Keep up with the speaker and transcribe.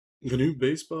The new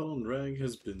base bottle and rag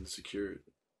has been secured.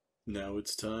 Now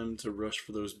it's time to rush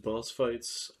for those boss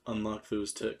fights, unlock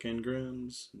those tech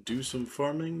engrams, do some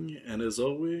farming, and as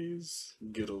always,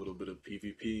 get a little bit of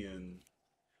PvP in.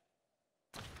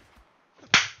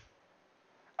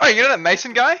 Oh, you know that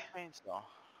Mason guy? Chainsaw.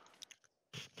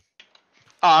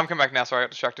 Oh, I'm coming back now. Sorry, I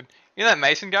got distracted. You know that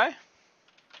Mason guy?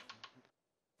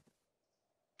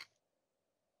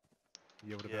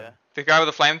 Yeah. The guy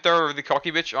with the flamethrower with the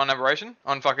cocky bitch on Aberration?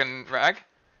 On fucking Rag?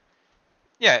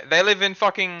 Yeah, they live in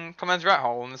fucking Command's Rat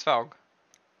Hole in this Falg.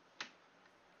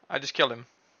 I just killed him.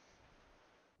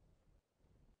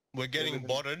 We're getting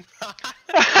botted.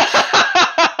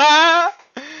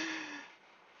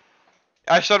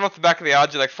 I shot him off the back of the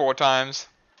RG like 4 times.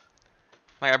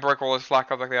 Like I broke all his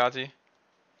flak off like the RG.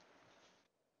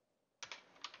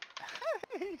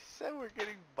 He said we're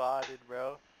getting botted,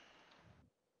 bro.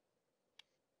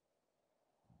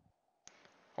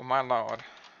 Oh my lord.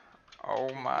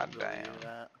 Oh my Can you believe damn.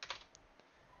 that?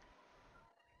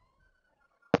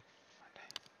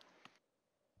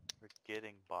 We're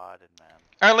getting botted, man.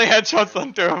 I only headshots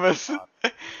on 2 of us.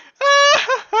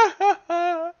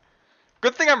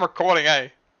 Good thing I'm recording, eh?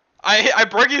 I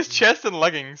broke his chest and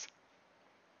leggings.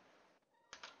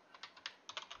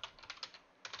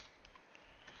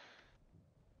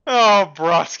 Oh,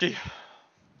 broski.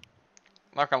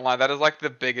 Not gonna lie, that is like the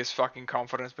biggest fucking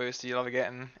confidence boost you'll ever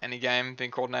get in any game,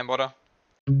 being called namebotter.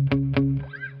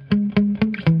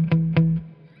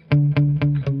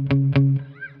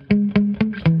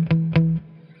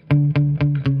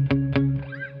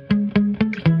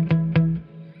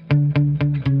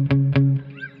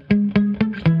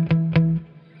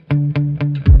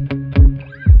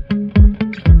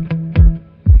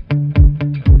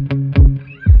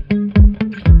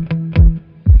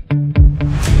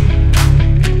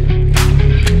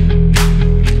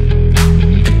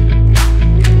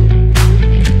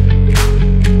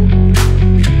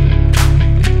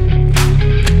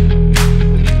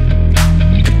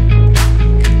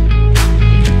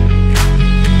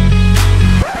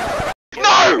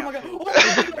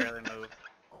 Barely move.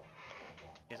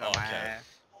 He's on my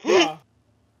Okay. ass.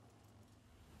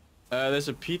 There's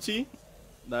a PT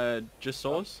that just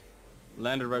saw us.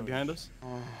 Landed right behind us.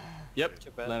 Yep,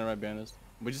 landed right behind us.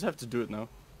 We just have to do it now.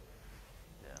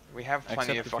 We have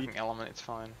plenty Accept of defeat. fucking element, it's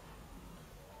fine.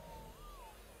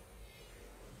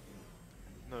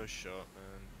 No shot,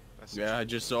 man. That's Yeah, I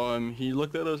just saw him. He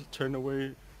looked at us, turned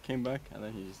away, came back, and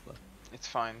then he just left. It's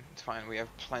fine, it's fine. We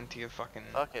have plenty of fucking...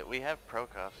 Fuck it, we have pro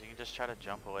cops. You can just try to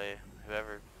jump away.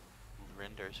 Whoever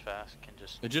renders fast can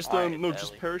just. Just hit no, the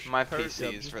just alley. perish. My perish, PC yeah,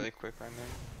 is just- really quick right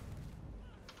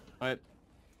now. Alright,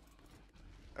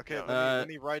 okay. Yo, Let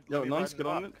me ride. yo, let me Nance, ride get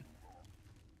on it.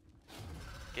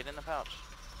 Get in the pouch.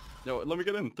 Yo, let me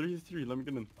get in. 3-3, let me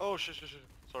get in. Oh shit.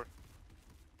 Sorry.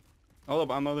 Hold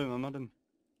up, I'm not in.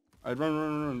 Alright,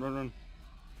 run.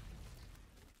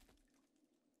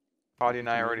 Party and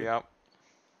I are already up.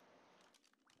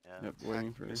 Yeah. Yep,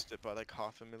 waiting for you. Missed it by like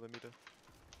 0.5 millimeter.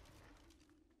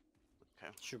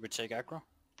 Should we take aggro?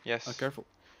 Yes. Oh, careful.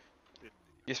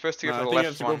 You're supposed to go Nah, for I the think you have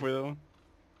left to go one. for that one.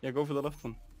 Yeah, go for the left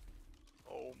one.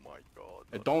 Oh my god.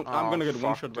 I'm Oh, gonna get one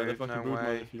fuck, shot by the dude, fucking no brute mother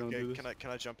way. if you don't Okay, do this. can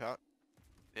I jump out?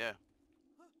 Yeah.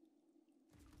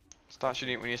 Start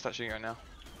shooting, we need to start shooting right now.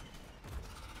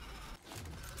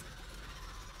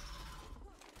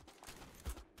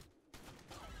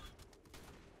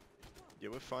 Yeah,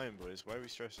 we're fine, boys. Why are we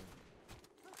stressing?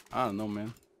 I don't know,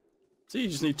 man. See, you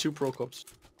just need 2 pro cups.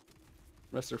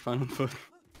 Rest are fine on foot.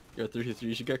 You're at 33.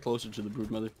 You should get closer to the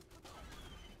brood mother.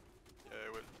 Yeah,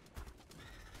 we're...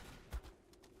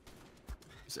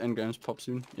 This endgram's pop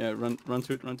soon. Yeah, run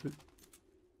to it.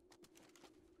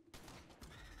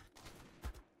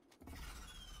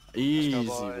 Easy,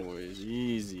 boy. boys,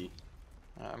 easy.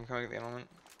 I'm coming at the element.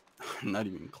 Not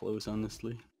even close,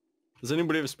 honestly. Does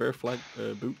anybody have a spare flag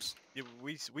boots? Yeah,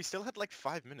 we still had like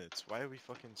 5 minutes. Why are we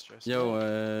fucking stressing? Yo,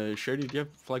 Sherdy, do you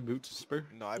have flag boots spare?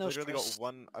 No, I've No literally got stress.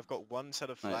 one. I've got one set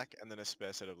of Right. flak and then a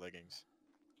spare set of leggings.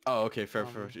 Oh, okay, fair.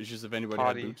 Um, It's just if anybody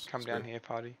Party, had boots. come spare. down here,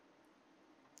 party.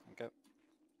 Okay.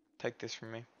 Take this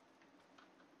from me.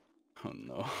 Oh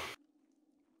no.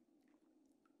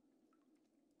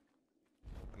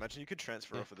 Imagine you could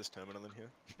transfer Yeah. off of this terminal in here.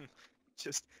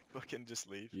 Just fucking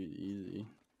leave. Easy.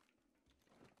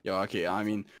 Yo, okay, I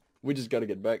mean, we just gotta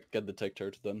get back, get the tech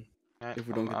charge done. Right, If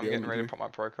we don't get I'm the getting element ready to here. put my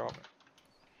pro cop.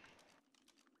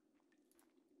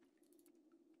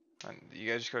 And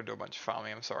you guys just gotta do a bunch of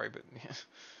farming, I'm sorry, but yeah.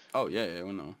 Oh yeah,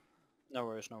 we know. No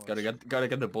worries, no worries. Gotta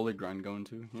get the bullet grind going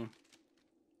too. Yeah.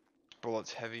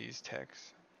 Bullets, heavies,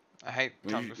 techs. I hate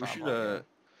We tons of should, farm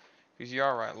because you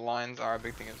are right, lines are a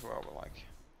big thing as well, but like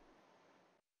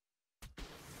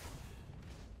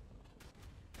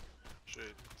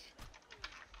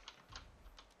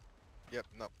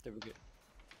Yep. No. There we go.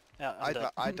 Yeah, I'm dead.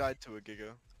 I died to a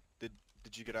Giga.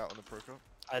 Did you get out on the Proco?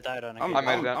 I died on a I'm, Giga. I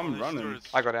made it out. I'm These running. turrets.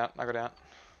 I got out. I got out.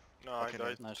 No, I Okay,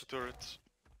 died nice. to turrets.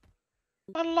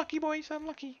 Unlucky boys,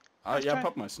 unlucky. Yeah, try. I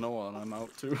popped my snow and I'm out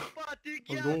too.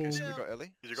 Let's go. Okay, so we got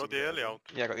Ellie. Did you got the early out?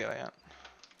 Yeah, I got the other out.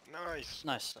 Nice.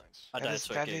 Nice. Nice. I died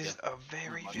to a That Giga. is a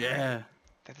very, very, Yeah.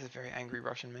 that is a very angry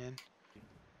Russian man.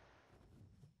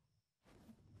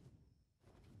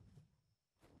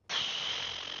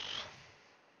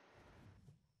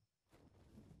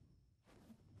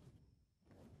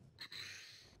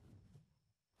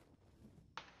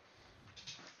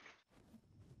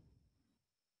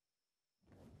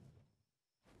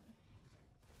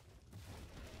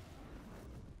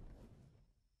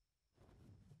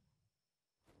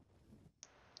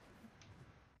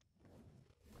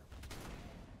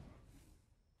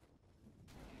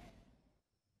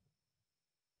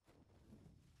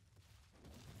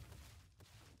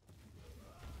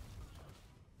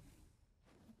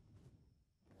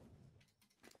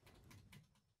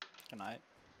 Can I?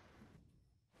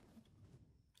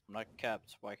 I'm not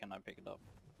capped. Why can't I pick it up?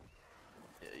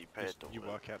 Yeah, you pay it to You whip.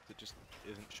 are capped. It just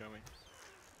isn't showing.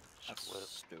 That's Whip.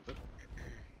 stupid.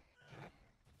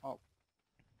 Oh.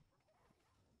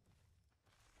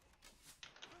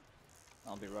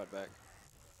 I'll be right back.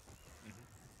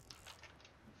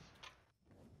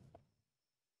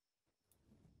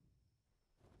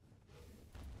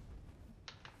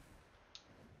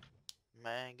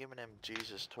 Man, give me them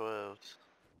Jesus 12s.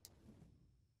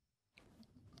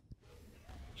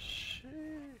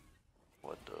 Shit.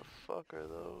 What the fuck are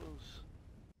those?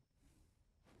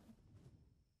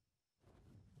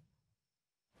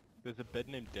 There's a bed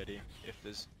named Daddy. If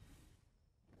there's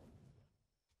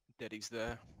Daddy's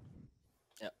there.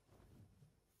 Yep.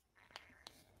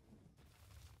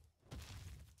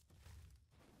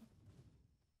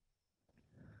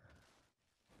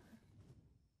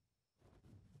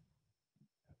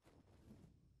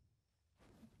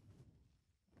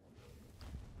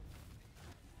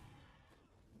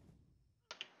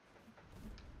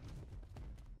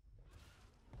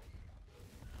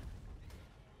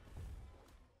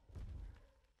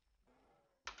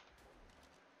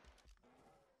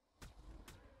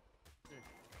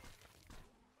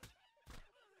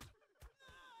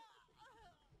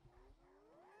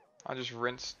 I just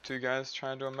rinsed 2 guys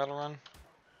trying to do a metal run.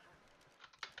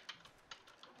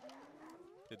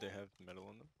 Did they have metal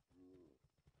on them?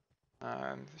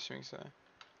 I'm assuming so.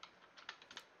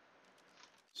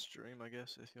 Stream, I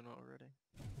guess, if you're not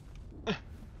already.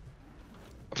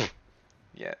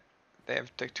 Yeah, they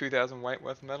have like 2,000 weight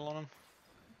worth of metal on them.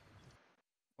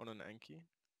 On an Anki.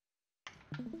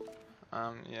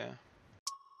 Yeah.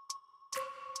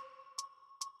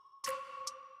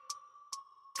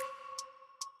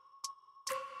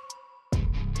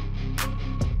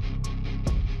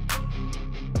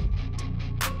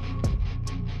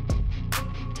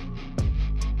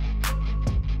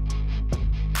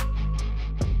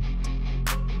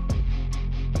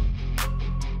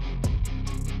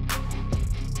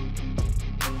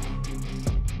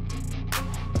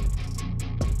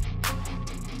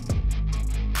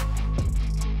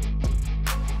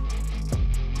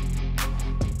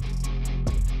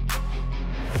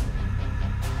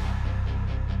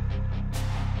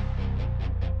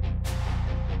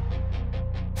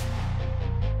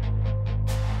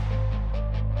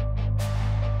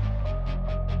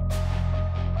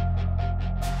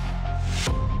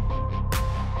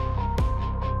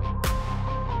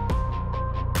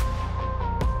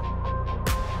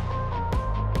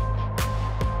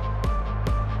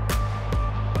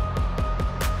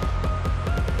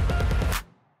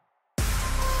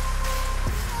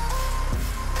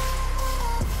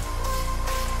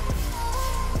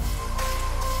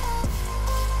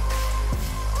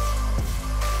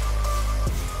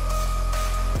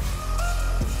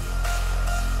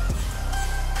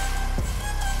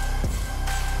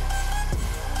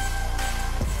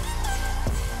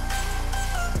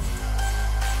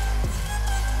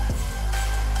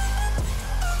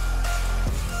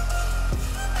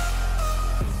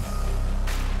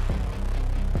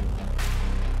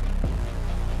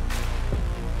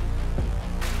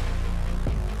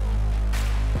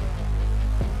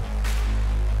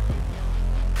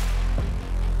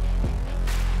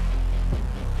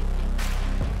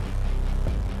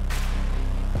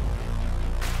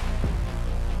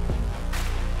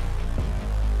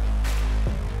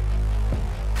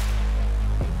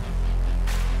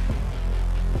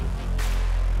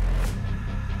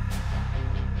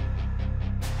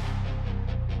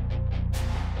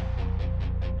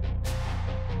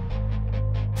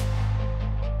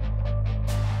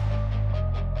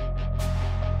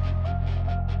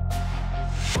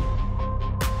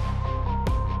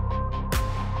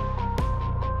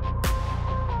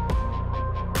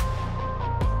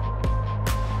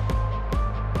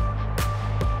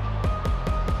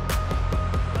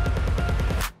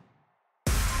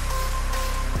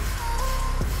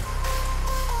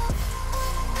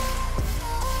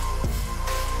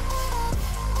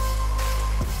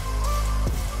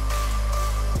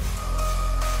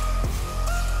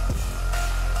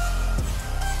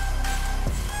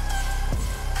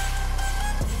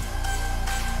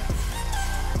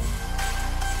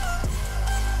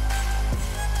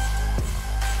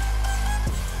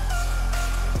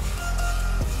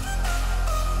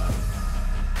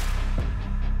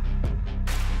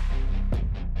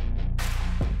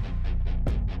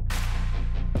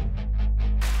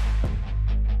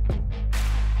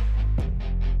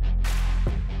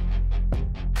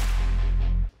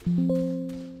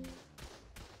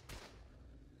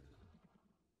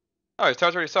 Oh, his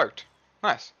turret's already soaked.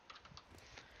 Nice.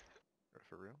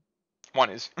 For real?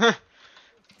 One is.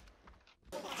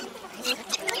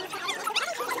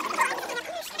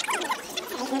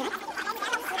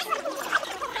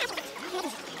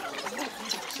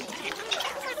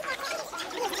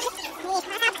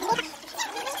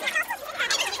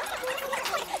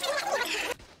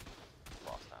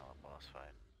 Lost now a boss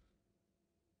fight.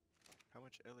 How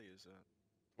much Ellie is that?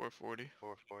 440.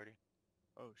 440.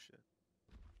 Oh shit.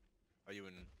 Are you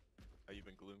in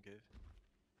Gloom Cave?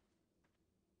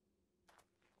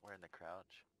 We're in the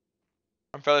crouch.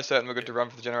 I'm fairly certain we're good to run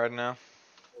for the generator now.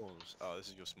 Smalls. Oh, this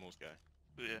is your Smalls guy.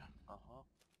 Yeah. Uh-huh.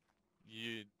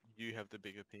 You have the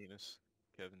bigger penis,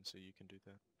 Kevin, so you can do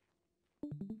that.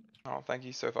 Oh, thank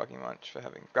you so fucking much for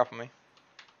having grappled me.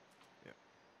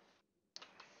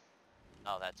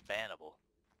 Oh, that's bannable.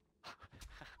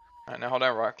 Alright, now hold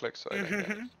down right click so I don't get it.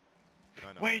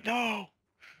 I know. Wait, no!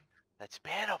 That's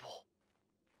bannable!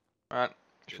 Alright,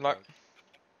 wish me luck.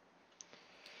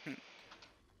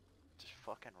 Just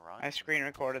fucking run. I screen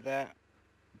recorded that.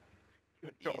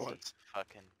 He's just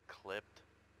fucking clipped.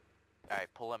 Alright,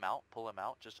 pull him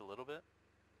out just a little bit.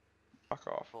 Fuck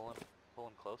off. Pull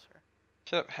him closer.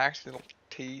 Shut up, hacks, little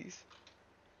tease.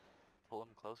 Pull him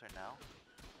closer now.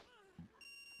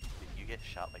 Dude, you get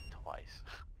shot like twice.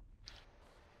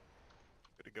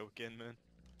 Gotta go again, man.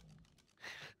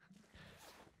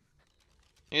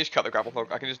 You just cut the grapple hook.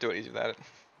 I can just do it easy without it.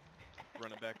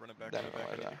 Run it back, run it back, Damn run it it, back.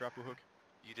 why I need did the I? grapple hook.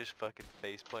 You just fucking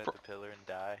faceplant the pillar and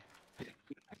die.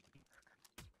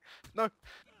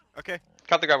 Okay.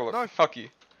 Cut the grapple hook. No. Fuck you.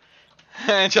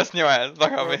 Just in your ass.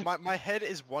 Like I Bro, mean, my head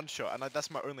is one shot, and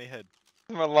that's my only head.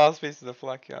 my last piece of the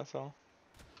flak, you asshole.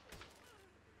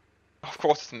 Of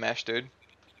course it's mesh, dude.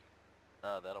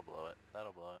 No, that'll blow it.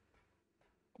 That'll blow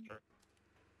it. Sure.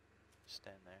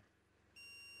 Stand there.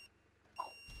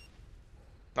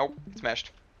 Nope, it's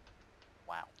meshed.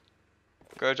 Wow.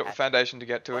 Go drop the foundation to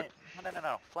get to Flame. it.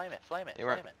 No. Flame it. You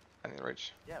won't. Flame it. I need to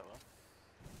reach. Yeah, well.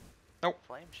 Nope.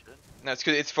 Flame should. No, it's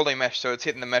 'cause it's fully meshed, so it's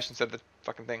hitting the mesh instead of the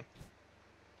fucking thing.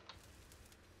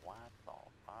 What the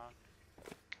fuck?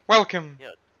 Welcome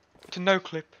Yeah. to No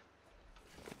Clip.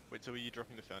 Wait, so are you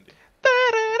dropping the foundation?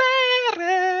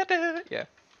 Yeah.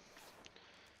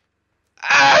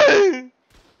 Ah!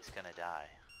 He's gonna die.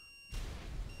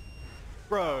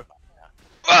 Bro,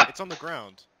 Ah! it's on the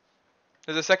ground.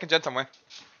 There's a second gen somewhere.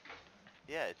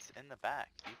 Yeah, it's in the back.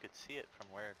 You could see it from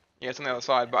where. Yeah, it's on the other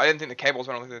side, but I didn't think the cables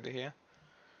went all the way through here.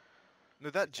 No,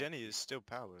 that Jenny is still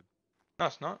powered. No,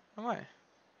 it's not. No way.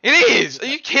 It is! Are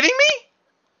you kidding me?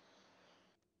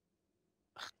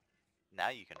 Now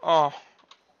you can. Oh.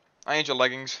 I need your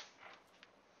leggings.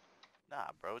 Nah,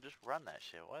 bro, just run that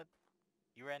shit. What?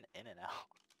 You ran in and out.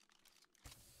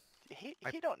 He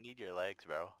don't need your legs,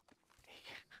 bro.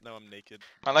 No, I'm naked.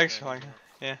 My legs Yeah, are like, no.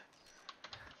 yeah.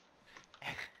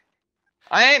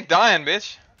 I ain't dying,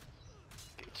 bitch.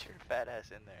 Get your fat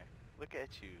ass in there. Look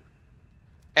at you.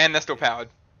 And they're still powered.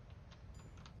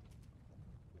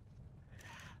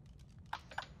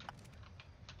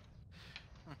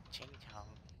 Ching chong.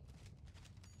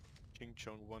 Ching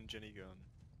Chong, one Jenny gun.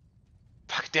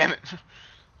 Fuck, damn it.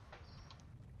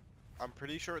 I'm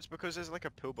pretty sure it's because there's like a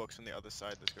pillbox on the other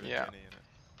side that's got a Yeah. Jenny in it.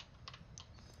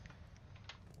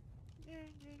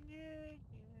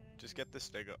 Just get the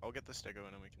stego. I'll get the stego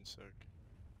and then we can soak.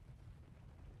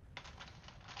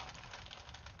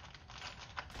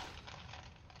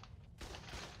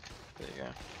 There you go.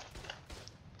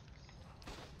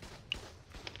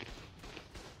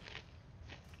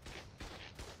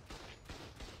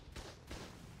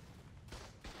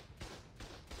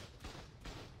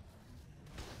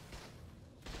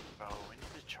 Bro, we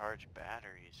need to charge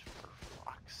batteries for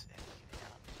fuck's sake.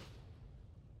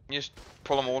 You just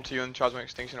pull them all to you and charge them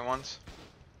extinction at once.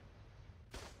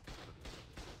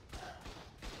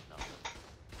 No.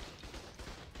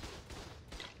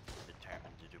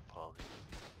 Determined to do poly.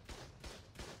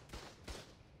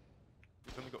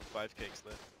 We've only got 5 cakes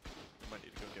left. We might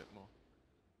need to go get more.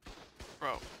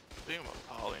 Bro, thinking about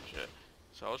poly and shit.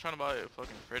 So I was trying to buy a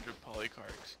fucking fridge with poly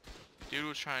cards. Dude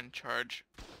was trying to charge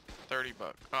 30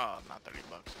 bucks. Oh, not 30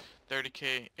 bucks.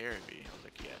 30k Airbnb. I was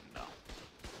like, yeah, no.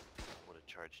 Would have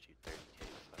charged you 30k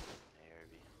fucking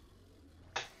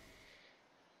ARB.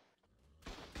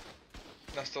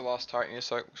 That's the last Titan you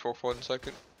soak, walk forward and soak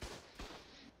it.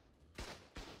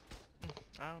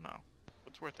 I don't know.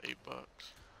 What's worth 8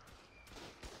 bucks?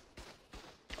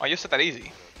 Oh, you said that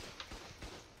easy.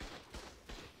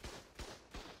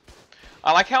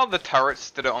 I like how the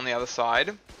turrets that are on the other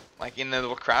side, like in the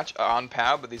little crouch, are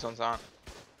unpowered, but these ones aren't.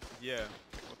 Yeah.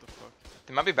 Like, what the fuck?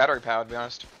 They might be battery powered, to be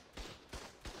honest.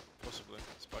 Possibly.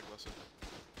 Spyglass.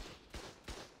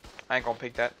 I ain't gonna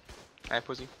pick that. Hey,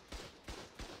 pussy.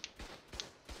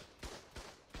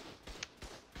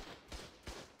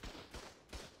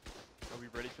 Are we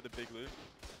ready for the big loot?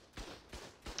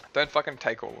 Don't fucking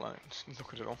take all that. Just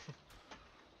look at it all.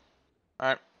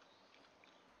 Alright,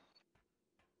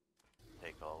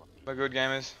 Take all of me. we're good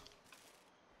gamers.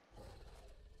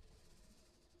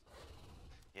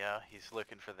 Yeah, he's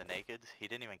looking for the nakeds. He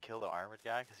didn't even kill the armored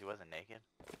guy because he wasn't naked.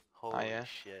 Holy yeah.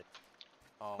 shit.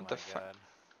 Oh What my the fuck? god.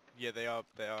 Yeah, they are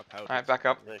powdered. Alright, back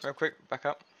up. Look. Real quick, back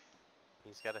up.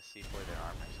 He's got to C4 their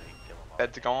armor so he can kill them all.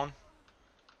 Beds are gone.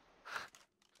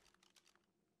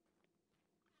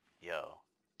 Yo.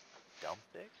 Dump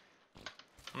stick?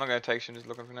 I'm not gonna take shit, just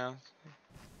looking for now.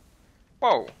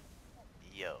 Whoa!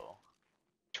 Yo.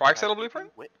 Trike settle PP,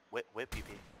 blueprint? Whip BP.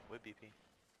 Whip BP.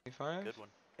 25? Good one.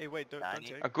 Hey, wait, don't 90.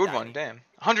 take. A good one, Tiny. damn.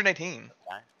 118.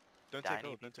 Don't Tiny take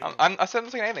gold. Don't BP. take gold. I said I'm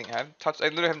not taking anything. I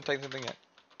literally haven't taken anything yet.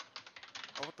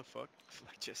 Oh, what the fuck?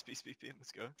 Like just peace BP.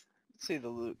 Let's go. See the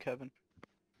loot, Kevin.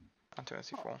 I'm doing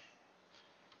C4.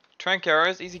 Trank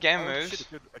arrows, easy game Oh, moves.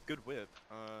 shit, a good whip.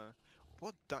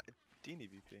 What Dini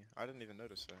VP? I didn't even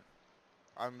notice that.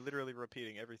 I'm literally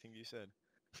repeating everything you said.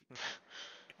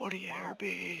 What do you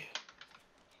be?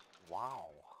 Wow.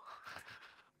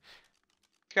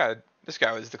 This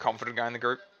guy was the confident guy in the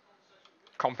group.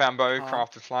 Compound bow,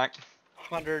 crafted flank.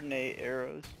 108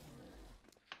 arrows.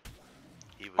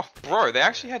 He was Oh, bro, they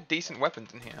actually had decent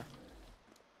weapons in here.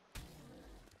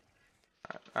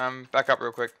 Alright, back up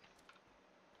real quick.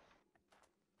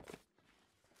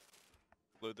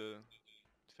 Load the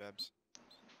fabs.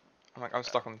 I'm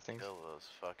stuck on the things. Kill those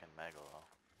fucking megalo.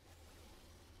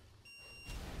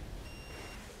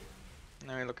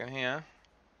 Now we look in here.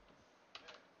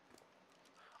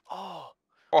 Oh!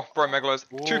 Oh, bro, megalos.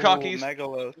 Two car keys.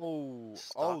 Megalo. Oh,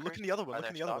 Stalkers? look in the other one. Are Look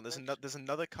in there the other one. stalkers? There's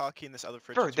another car key in this other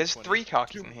fridge. Bro, for there's 220. 3 car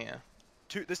keys Two- in here.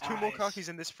 There's two more car Nice. keys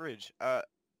in this fridge.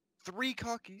 3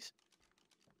 car keys.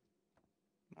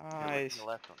 Yeah, look in Nice. the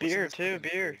left one. Beer this too, fucking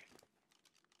beer.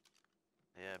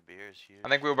 Yeah, beer's huge. I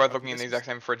think we were both Oh, looking in the this exact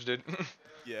same fridge, dude.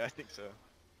 Yeah, I think so.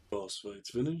 Boss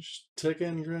fights finished, tech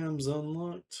engrams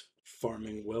unlocked,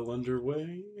 farming well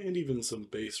underway, and even some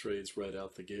base raids right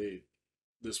out the gate.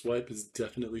 This wipe is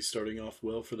definitely starting off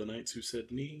well for the Knights who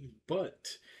said knee, but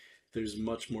there's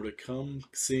much more to come,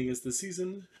 seeing as the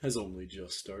season has only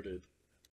just started.